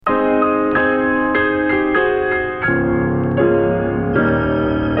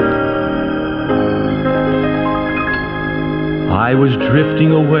I was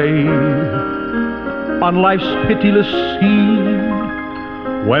drifting away on life's pitiless sea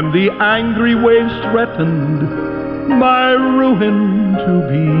when the angry waves threatened my ruin to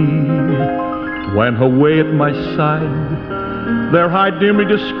be. When away at my side there I dimly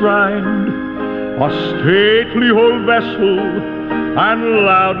descried a stately old vessel, and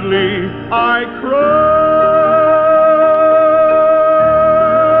loudly I cried,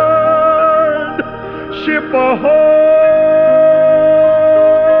 "Ship ahoy!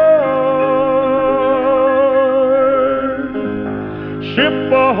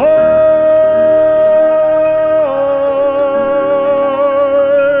 Ship ahoy!"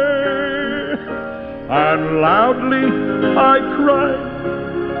 And loudly I cried,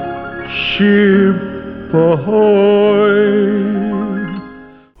 "Ship ahoy!"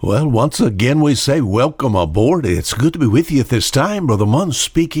 Well, once again we say welcome aboard. It's good to be with you at this time. Brother Munn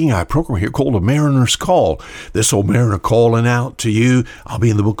speaking. Our program here called A Mariner's Call. This old mariner calling out to you. I'll be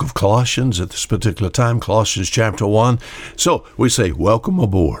in the book of Colossians at this particular time, Colossians chapter 1. So we say welcome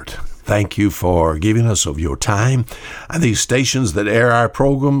aboard. Thank you for giving us of your time. And these stations that air our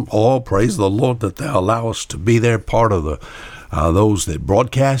program, praise the Lord that they allow us to be there, part of the those that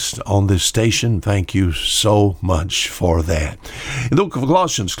broadcast on this station. Thank you so much for that. In the book of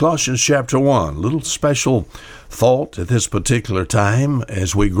Colossians chapter 1, a little special thought at this particular time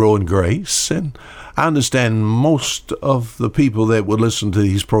as we grow in grace. And I understand most of the people that would listen to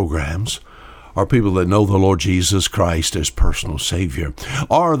these programs are people that know the Lord Jesus Christ as personal Savior,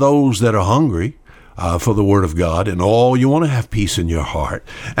 are those that are hungry for the Word of God, and you want to have peace in your heart.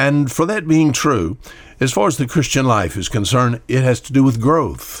 And for that being true, as far as the Christian life is concerned, it has to do with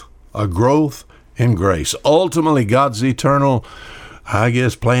growth, a growth in grace. Ultimately, God's eternal,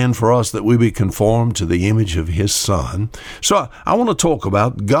 plan for us that we be conformed to the image of His Son. So I want to talk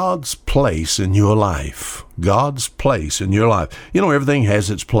about God's place in your life. God's place in your life. You know, everything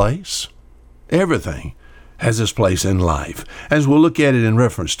has its place. Everything has its place in life. As we'll look at it in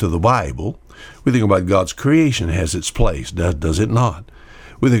reference to the Bible, we think about God's creation has its place, does it not?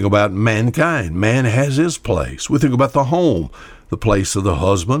 We think about mankind. Man has his place. We think about the home, the place of the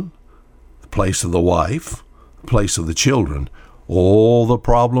husband, the place of the wife, the place of the children. The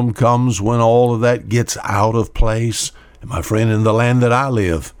problem comes when all of that gets out of place. And my friend, in the land that I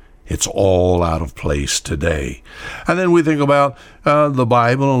live, it's all out of place today. And then we think about the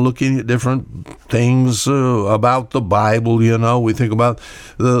Bible and looking at different things about the Bible. You know, we think about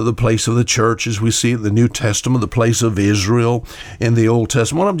the place of the church as we see it in the New Testament, the place of Israel in the Old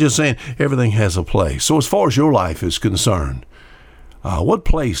Testament. Well, I'm just saying everything has a place. So as far as your life is concerned, what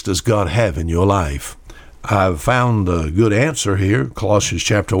place does God have in your life? I've found a good answer here, Colossians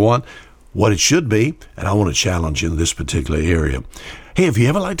chapter 1, what it should be, and I want to challenge you in this particular area. Hey, if you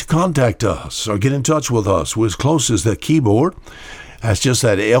ever like to contact us or get in touch with us, we're as close as the keyboard. That's just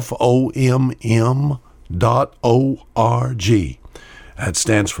that FOMM.org. That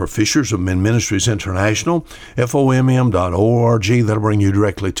stands for Fishers of Men Ministries International, FOMM.org. That'll bring you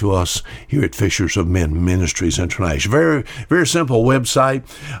directly to us here at Fishers of Men Ministries International. Very, very simple website.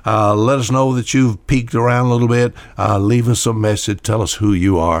 Let us know that you've peeked around a little bit. Leave us a message. Tell us who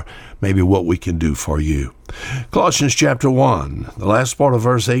you are, maybe what we can do for you. Colossians chapter 1, the last part of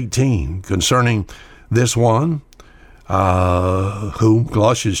verse 18, concerning this one, whom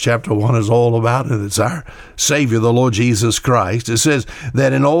Colossians chapter 1 is all about, and it's our Savior, the Lord Jesus Christ. It says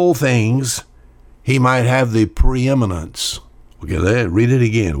that in all things He might have the preeminence. Okay, read it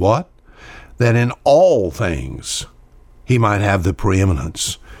again. What? That in all things He might have the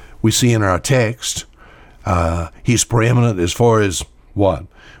preeminence. We see in our text, He's preeminent as far as what?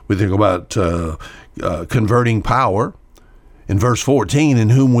 We think about converting power. In verse 14,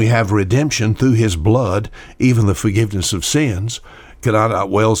 in whom we have redemption through His blood, even the forgiveness of sins. Could I not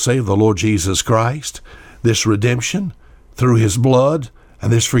well say of the Lord Jesus Christ, this redemption through His blood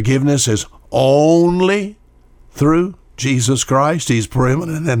and this forgiveness is only through Jesus Christ? He's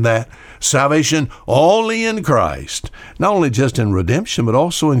preeminent in that. Salvation only in Christ, not only just in redemption, but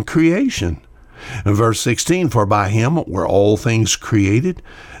also in creation. In verse 16, for by Him were all things created,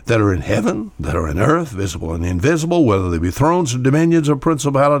 that are in heaven, that are in earth, visible and invisible, whether they be thrones or dominions or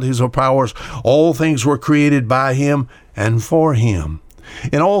principalities or powers, all things were created by Him and for Him.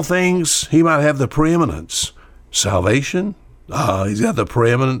 In all things He might have the preeminence. Salvation, He's got the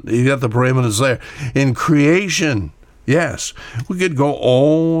preeminence there. In creation, yes, we could go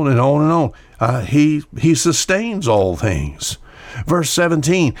on and on and on. He sustains all things. Verse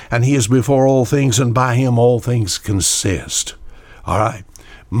 17, and He is before all things, and by Him all things consist. All right.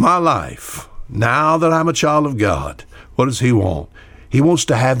 My life, now that I'm a child of God, what does He want? He wants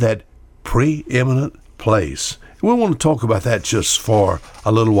to have that preeminent place. We want to talk about that just for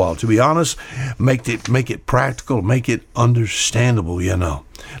a little while. To be honest, make it practical, make it understandable,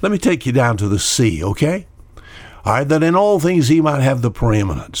 Let me take you down to the sea, okay? All right, that in all things he might have the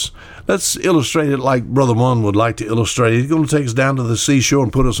preeminence. Let's illustrate it like Brother Munn would like to illustrate it. He's going to take us down to the seashore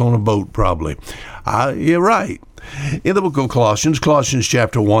and put us on a boat, probably. You're right. In the book of Colossians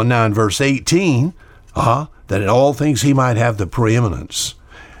chapter 1, now in verse 18, that in all things he might have the preeminence.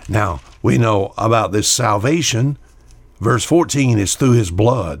 Now, we know about this salvation. Verse 14 is through his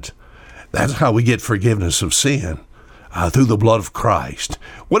blood. That's how we get forgiveness of sin, through the blood of Christ.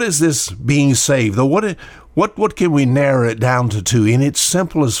 What is this being saved? Though what can we narrow it down to in its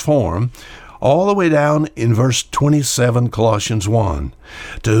simplest form, all the way down in verse 27, Colossians 1,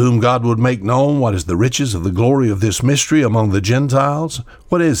 to whom God would make known what is the riches of the glory of this mystery among the Gentiles.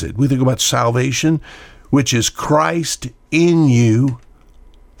 What is it? We think about salvation, which is Christ in you,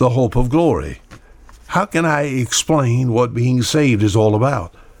 the hope of glory. How can I explain what being saved is all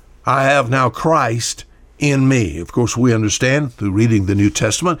about? I have now Christ in me. Of course, we understand through reading the New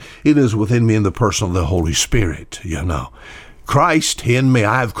Testament, it is within me in the person of the Holy Spirit, Christ in me.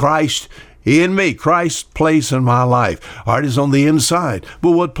 I have Christ in me. Christ's place in my life. Art is on the inside.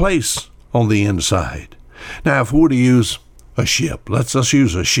 But what place on the inside? Now, if we were to use a ship, let's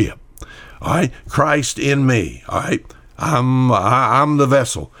use a ship. All right, Christ in me. All right, I'm the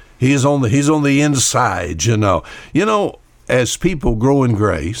vessel. He's on the inside. As people grow in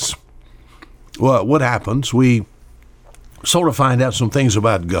grace, well, what happens? We sort of find out some things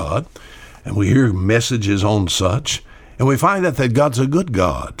about God, and we hear messages on such, and we find out that God's a good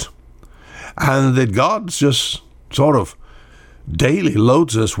God, and that God's just sort of daily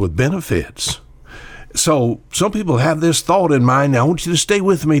loads us with benefits. So some people have this thought in mind. Now, I want you to stay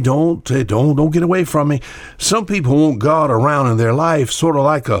with me. Don't get away from me. Some people want God around in their life sort of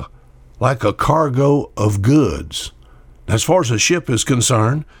like a cargo of goods. As far as a ship is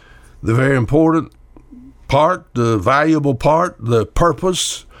concerned, the very important part, the valuable part, the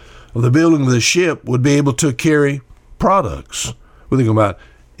purpose of the building of the ship would be able to carry products. We think about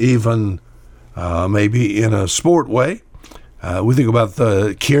even maybe in a sport way. We think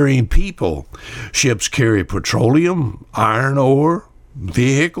about carrying people. Ships carry petroleum, iron ore,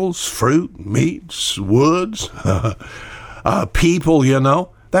 vehicles, fruit, meats, woods, people,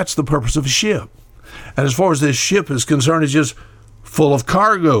 That's the purpose of a ship. And as far as this ship is concerned, it's just full of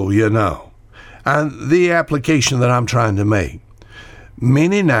cargo, And the application that I'm trying to make,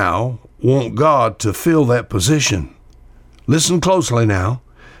 many now want God to fill that position. Listen closely now.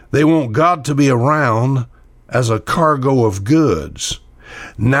 They want God to be around as a cargo of goods.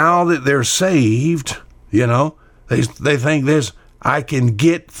 Now that they're saved, they think this, I can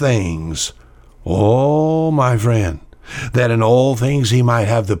get things. Oh, my friend, that in all things he might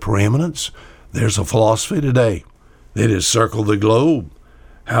have the preeminence. There's a philosophy today that has circled the globe,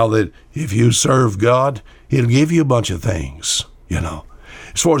 how that if you serve God, he'll give you a bunch of things,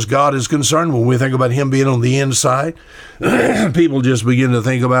 As far as God is concerned, when we think about him being on the inside, people just begin to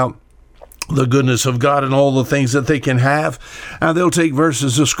think about the goodness of God and all the things that they can have. And they'll take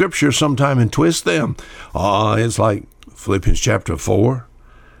verses of Scripture sometime and twist them. It's like Philippians chapter 4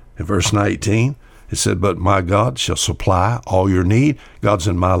 and verse 19. It said, but my God shall supply all your need. God's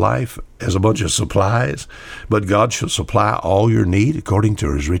in my life as a bunch of supplies, but God shall supply all your need according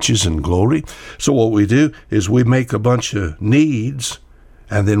to his riches and glory. So what we do is we make a bunch of needs,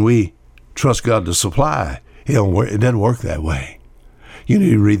 and then we trust God to supply. It doesn't work that way. You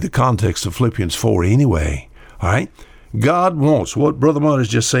need to read the context of Philippians 4 anyway, all right? God wants, what Brother Munn is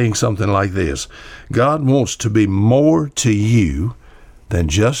just saying something like this, God wants to be more to you than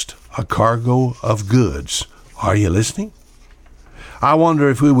just a cargo of goods. Are you listening? I wonder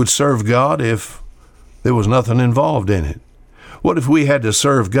if we would serve God if there was nothing involved in it. What if we had to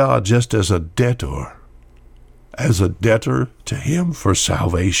serve God just as a debtor to him for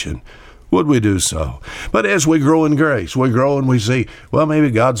salvation? Would we do so? But as we grow in grace, we grow and we see, well, maybe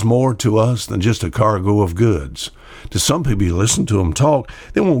God's more to us than just a cargo of goods. To some people, you listen to them talk,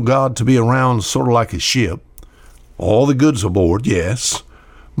 they want God to be around sort of like a ship. All the goods aboard, yes.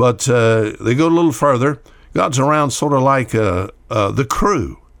 But they go a little further. God's around sort of like the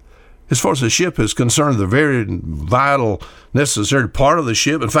crew. As far as the ship is concerned, the very vital, necessary part of the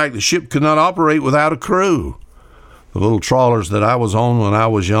ship. In fact, the ship could not operate without a crew. The little trawlers that I was on when I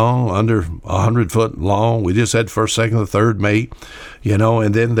was young, under 100 foot long, we just had first, second, and third mate,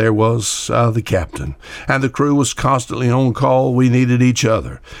 and then there was the captain. And the crew was constantly on call. We needed each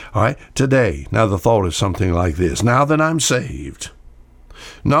other. All right, today, now the thought is something like this. Now that I'm saved,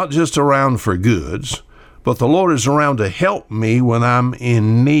 not just around for goods, but the Lord is around to help me when I'm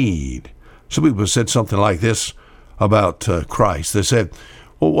in need. Some people said something like this, about Christ. They said,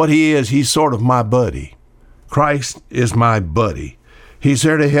 well, what he is, he's sort of my buddy. Christ is my buddy. He's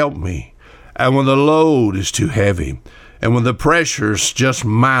there to help me. And when the load is too heavy, and when the pressures just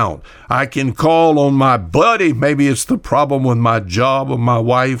mount, I can call on my buddy. Maybe it's the problem with my job or my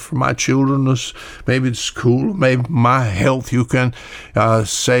wife or my children. Maybe it's school, maybe my health. You can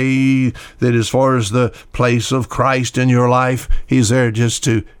say that as far as the place of Christ in your life, he's there just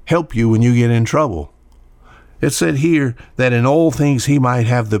to help you when you get in trouble. It said here that in all things he might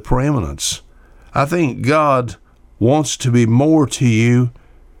have the preeminence. I think God wants to be more to you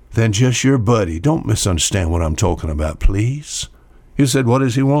than just your buddy. Don't misunderstand what I'm talking about, please. You said, what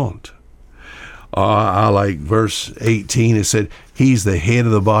does he want? I like verse 18. It said, he's the head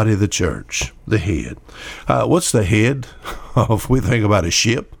of the body of the church. The head. What's the head? If we think about a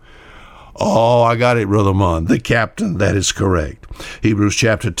ship. Oh, I got it, Brother Munn. The captain, that is correct. Hebrews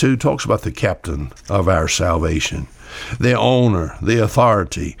chapter 2 talks about the captain of our salvation. The owner, the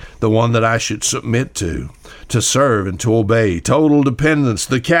authority, the one that I should submit to serve and to obey. Total dependence,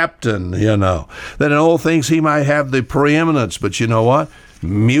 the captain, that in all things he might have the preeminence. But you know what?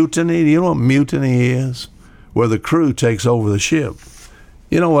 Mutiny, you know what mutiny is? Where the crew takes over the ship.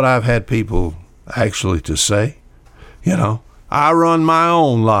 You know what I've had people actually to say? I run my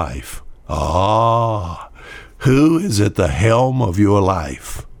own life. Who is at the helm of your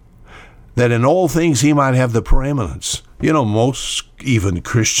life? That in all things he might have the preeminence. Most even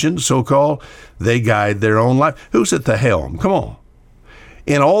Christians, so-called, they guide their own life. Who's at the helm? Come on.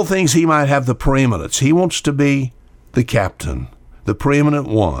 In all things he might have the preeminence. He wants to be the captain, the preeminent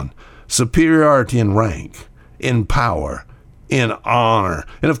one, superiority in rank, in power, in honor.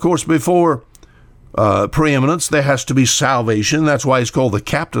 And of course, before preeminence, there has to be salvation. That's why he's called the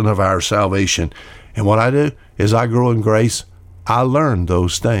captain of our salvation. And what I do is I grow in grace. I learn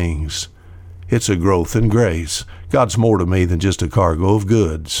those things. It's a growth in grace. God's more to me than just a cargo of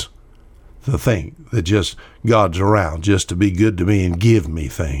goods. To think that just God's around just to be good to me and give me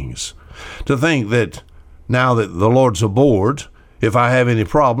things. To think that now that the Lord's aboard, if I have any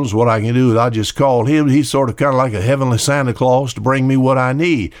problems, what I can do is I just call him. He's sort of kind of like a heavenly Santa Claus to bring me what I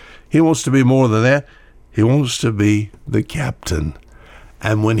need. He wants to be more than that. He wants to be the captain.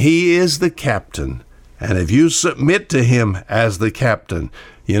 And when he is the captain, and if you submit to him as the captain,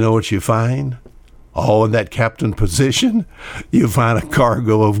 you know what you find? In that captain position, you find a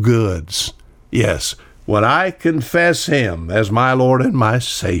cargo of goods. Yes, when I confess him as my Lord and my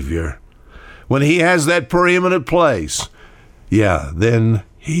Savior, when he has that preeminent place, then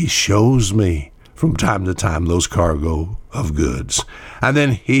he shows me from time to time those cargo of goods. And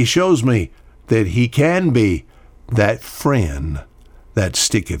then he shows me that he can be that friend that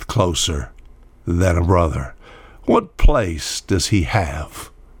sticketh closer than a brother. What place does he have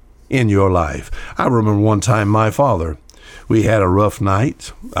in your life? I remember one time my father, we had a rough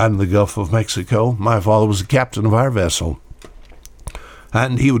night out in the Gulf of Mexico. My father was the captain of our vessel.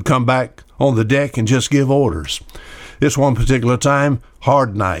 And he would come back on the deck and just give orders. This one particular time,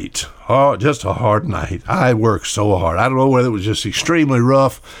 hard night. Just a hard night. I worked so hard. I don't know whether it was just extremely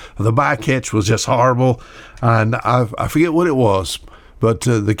rough. The bycatch was just horrible. And I forget what it was. But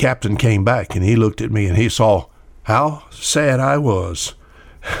the captain came back and he looked at me and he saw how sad I was.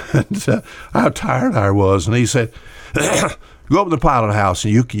 And how tired I was. And he said, go up to the pilot house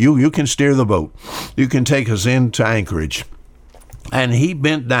and you can steer the boat. You can take us into anchorage. And he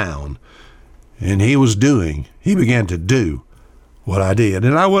bent down and he began to do what I did.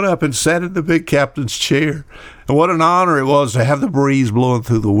 And I went up and sat in the big captain's chair. And what an honor it was to have the breeze blowing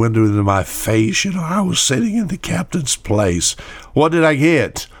through the window into my face. I was sitting in the captain's place. What did I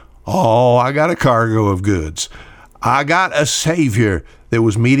get? I got a cargo of goods. I got a Savior that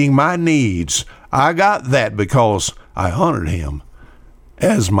was meeting my needs. I got that because I honored him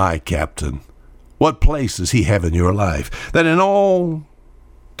as my captain. What place does he have in your life? That in all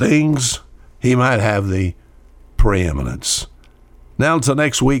things he might have the preeminence. Now until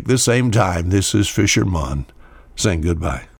next week, the same time, this is Fisher Munn saying goodbye.